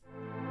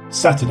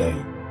Saturday,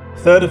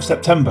 3rd of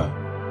September,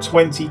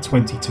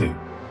 2022.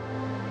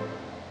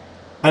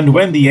 And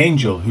when the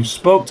angel who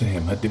spoke to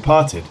him had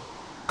departed,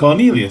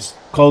 Cornelius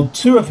called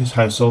 2 of his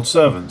household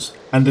servants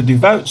and a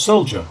devout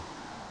soldier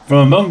from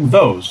among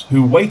those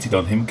who waited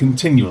on him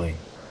continually.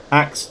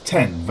 Acts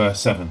 10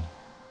 verse 7.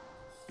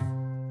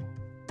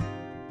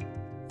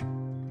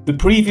 The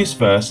previous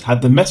verse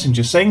had the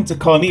messenger saying to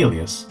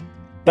Cornelius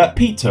that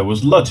Peter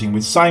was lodging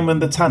with Simon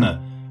the tanner,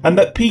 and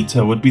that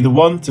Peter would be the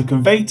one to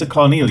convey to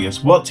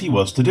Cornelius what he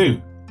was to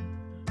do.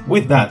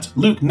 With that,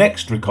 Luke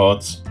next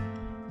records,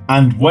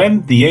 "And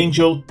when the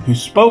angel who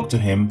spoke to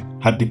him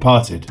had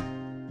departed."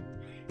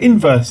 In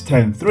verse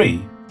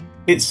 10:3,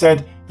 it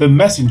said the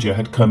messenger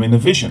had come in a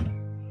vision.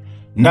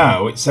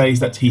 Now it says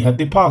that he had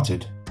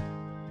departed.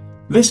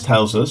 This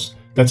tells us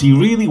that he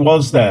really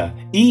was there,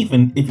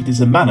 even if it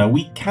is a manner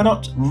we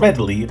cannot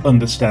readily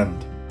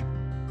understand.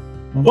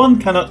 One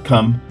cannot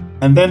come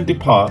and then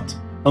depart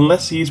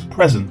unless he is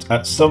present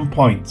at some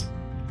point.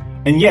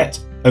 And yet,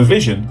 a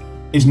vision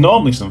is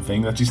normally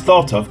something that is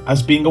thought of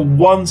as being a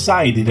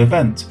one-sided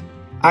event,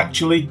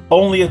 actually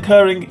only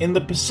occurring in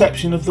the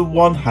perception of the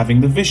one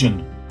having the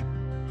vision.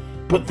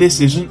 But this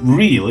isn't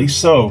really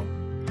so.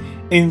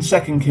 In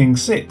 2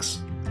 Kings 6,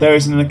 there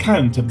is an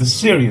account of the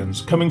Syrians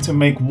coming to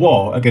make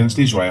war against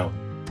Israel.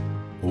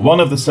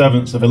 One of the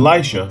servants of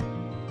Elisha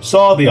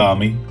saw the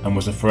army and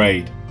was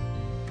afraid.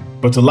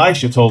 But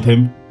Elisha told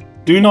him,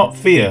 "Do not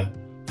fear,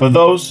 for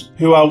those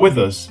who are with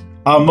us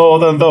are more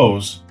than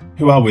those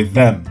who are with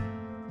them."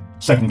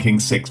 2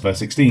 Kings 6 verse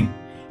 16.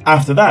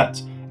 After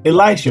that,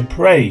 Elisha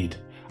prayed,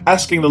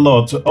 asking the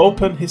Lord to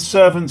open his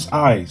servant's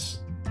eyes.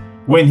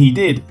 When he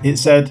did, it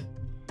said,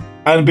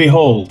 "And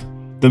behold,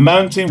 the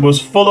mountain was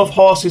full of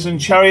horses and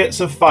chariots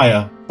of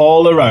fire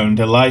all around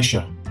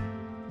Elisha."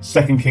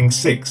 2 Kings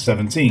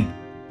 6:17.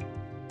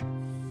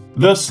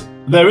 Thus,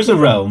 there is a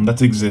realm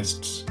that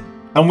exists,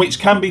 and which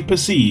can be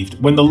perceived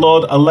when the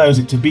Lord allows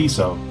it to be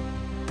so.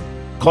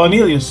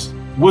 Cornelius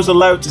was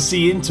allowed to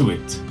see into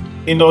it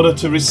in order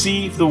to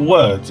receive the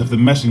words of the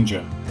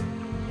messenger.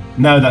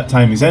 Now that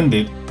time is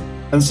ended,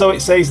 and so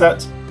it says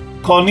that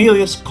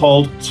Cornelius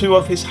called 2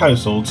 of his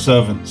household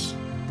servants.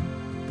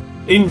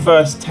 In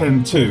verse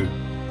 10:2,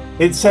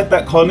 it said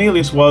that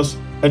Cornelius was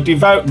a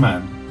devout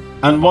man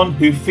and one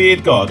who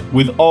feared God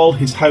with all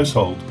his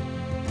household.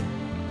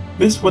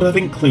 This would have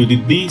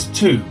included these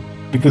 2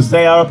 because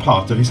they are a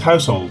part of his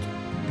household.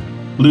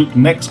 Luke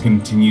next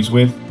continues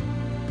with,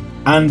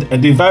 "And a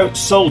devout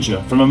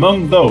soldier from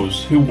among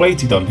those who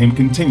waited on him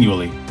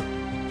continually."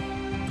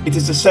 It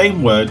is the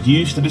same word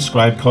used to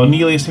describe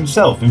Cornelius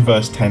himself in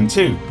verse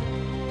 10:2.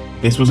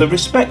 This was a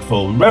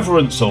respectful,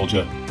 reverent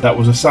soldier that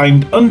was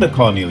assigned under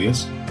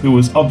Cornelius, who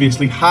was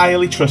obviously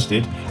highly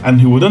trusted and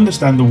who would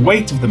understand the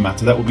weight of the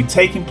matter that would be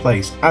taking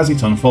place as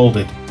it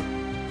unfolded.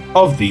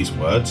 Of these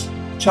words,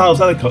 Charles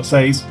Ellicott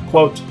says,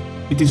 quote,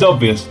 "It is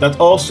obvious that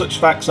all such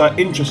facts are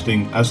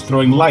interesting as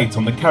throwing light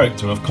on the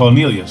character of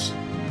Cornelius,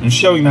 and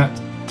showing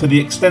that, to the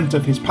extent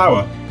of his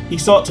power, he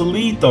sought to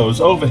lead those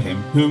over him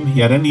whom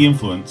he had any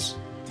influence,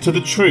 to the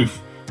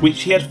truth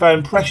which he had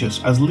found precious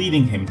as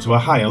leading him to a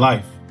higher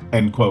life."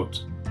 End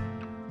quote.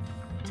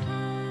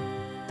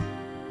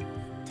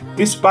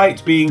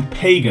 Despite being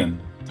pagan,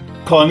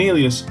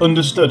 Cornelius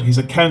understood his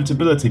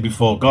accountability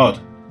before God.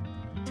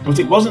 But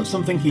it wasn't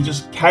something he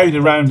just carried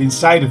around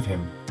inside of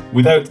him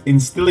without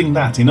instilling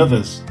that in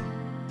others.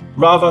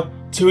 Rather,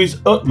 to his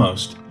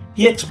utmost,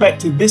 he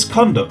expected this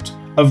conduct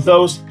of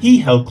those he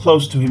held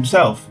close to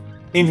himself,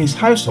 in his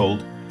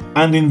household,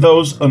 and in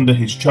those under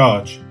his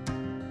charge.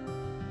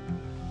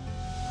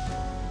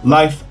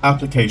 Life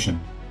application.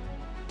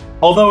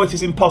 Although it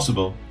is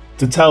impossible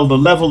to tell the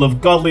level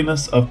of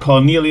godliness of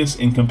Cornelius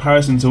in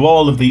comparison to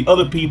all of the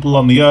other people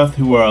on the earth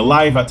who were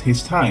alive at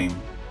his time,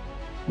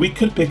 we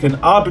could pick an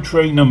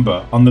arbitrary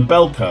number on the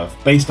bell curve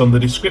based on the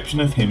description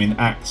of him in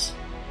Acts.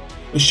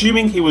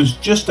 Assuming he was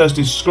just as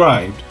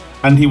described,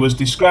 and he was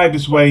described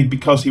this way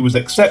because he was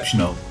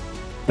exceptional,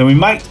 then we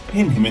might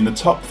pin him in the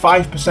top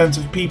 5%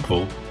 of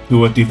people who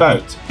were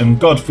devout and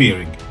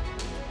God-fearing.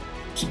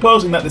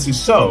 Supposing that this is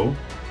so,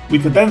 we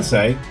could then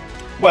say,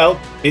 well,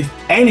 if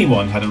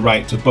anyone had a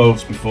right to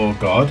boast before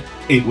God,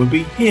 it would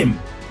be him.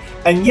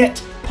 And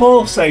yet,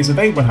 Paul says of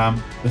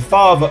Abraham, the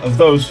father of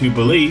those who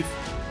believe,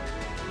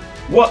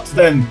 "What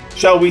then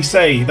shall we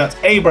say that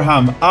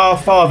Abraham our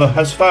father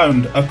has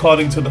found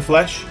according to the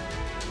flesh?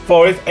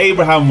 For if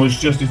Abraham was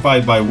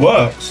justified by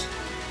works,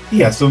 he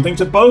has something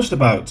to boast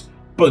about,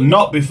 but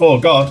not before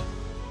God.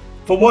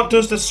 For what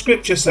does the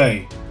scripture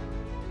say?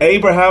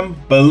 Abraham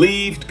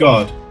believed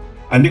God,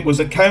 and it was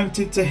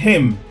accounted to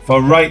him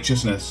for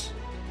righteousness.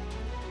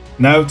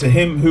 Now to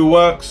him who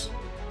works,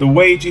 the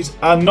wages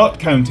are not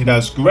counted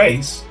as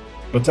grace,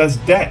 but as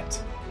debt."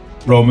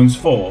 Romans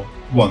 4,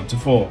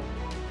 1-4.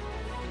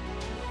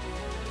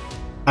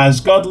 As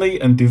godly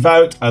and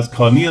devout as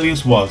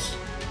Cornelius was,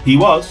 he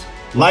was,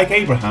 like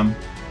Abraham,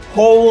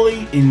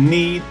 wholly in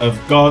need of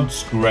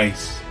God's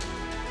grace.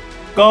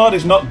 God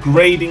is not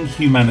grading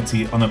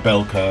humanity on a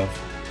bell curve.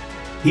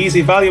 He is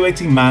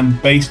evaluating man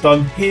based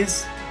on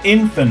his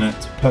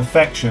infinite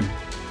perfection.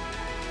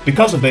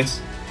 Because of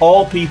this,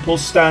 all people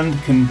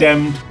stand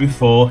condemned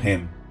before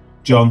him.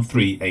 John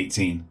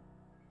 3:18.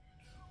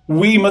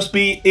 We must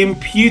be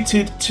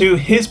imputed to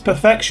his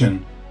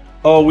perfection,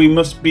 or we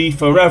must be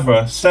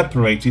forever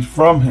separated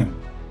from him.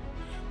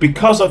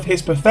 Because of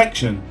his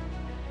perfection,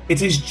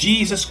 it is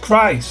Jesus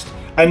Christ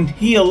and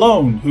he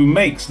alone who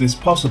makes this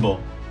possible.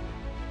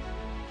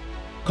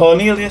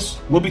 Cornelius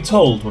will be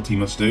told what he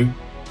must do.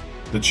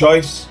 The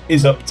choice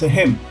is up to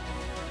him.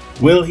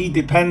 Will he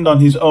depend on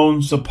his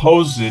own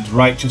supposed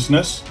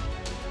righteousness,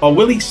 or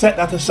will he set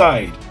that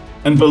aside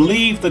and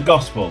believe the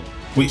gospel,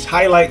 which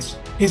highlights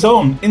his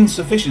own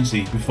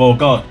insufficiency before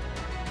God?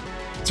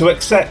 To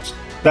accept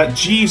that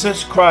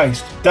Jesus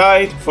Christ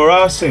died for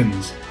our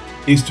sins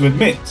is to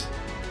admit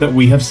that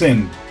we have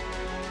sinned.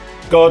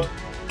 God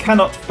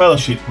cannot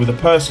fellowship with a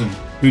person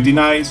who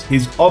denies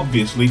his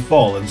obviously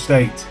fallen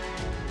state.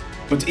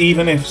 But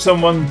even if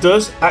someone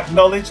does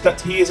acknowledge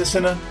that he is a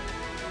sinner,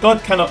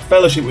 God cannot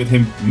fellowship with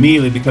him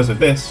merely because of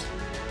this.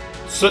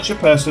 Such a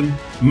person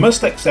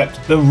must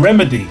accept the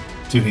remedy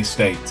to his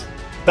state.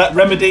 That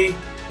remedy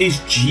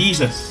is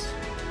Jesus.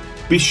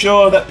 Be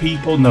sure that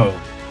people know.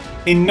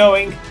 In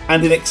knowing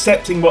and in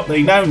accepting what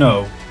they now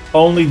know,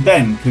 only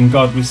then can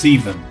God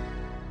receive them.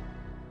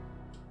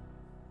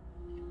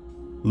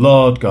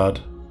 Lord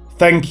God,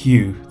 thank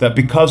you that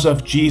because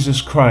of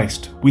Jesus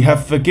Christ we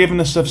have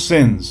forgiveness of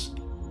sins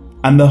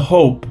and the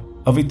hope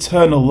of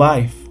eternal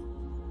life.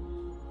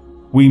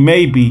 We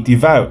may be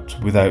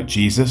devout without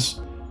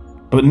Jesus,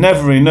 but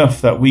never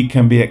enough that we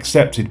can be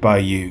accepted by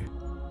you.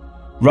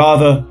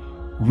 Rather,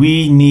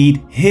 we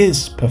need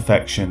his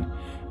perfection,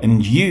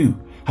 and you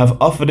have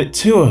offered it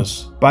to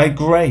us by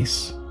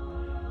grace.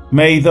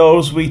 May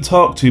those we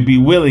talk to be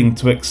willing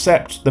to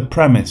accept the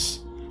premise,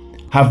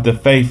 have the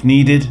faith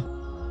needed,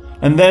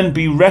 and then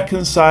be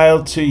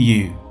reconciled to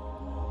you.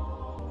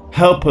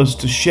 Help us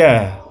to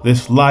share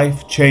this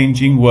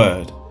life-changing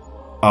word.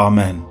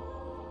 Amen.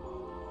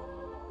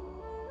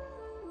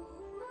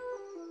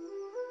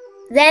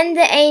 Then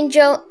the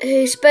angel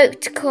who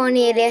spoke to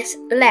Cornelius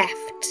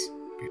left.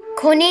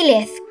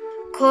 Cornelius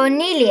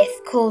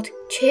called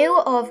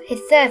 2 of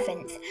his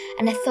servants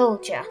and a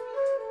soldier.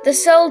 The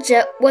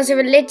soldier was a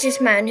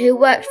religious man who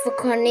worked for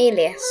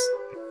Cornelius.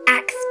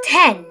 Acts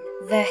 10,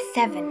 verse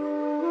 7.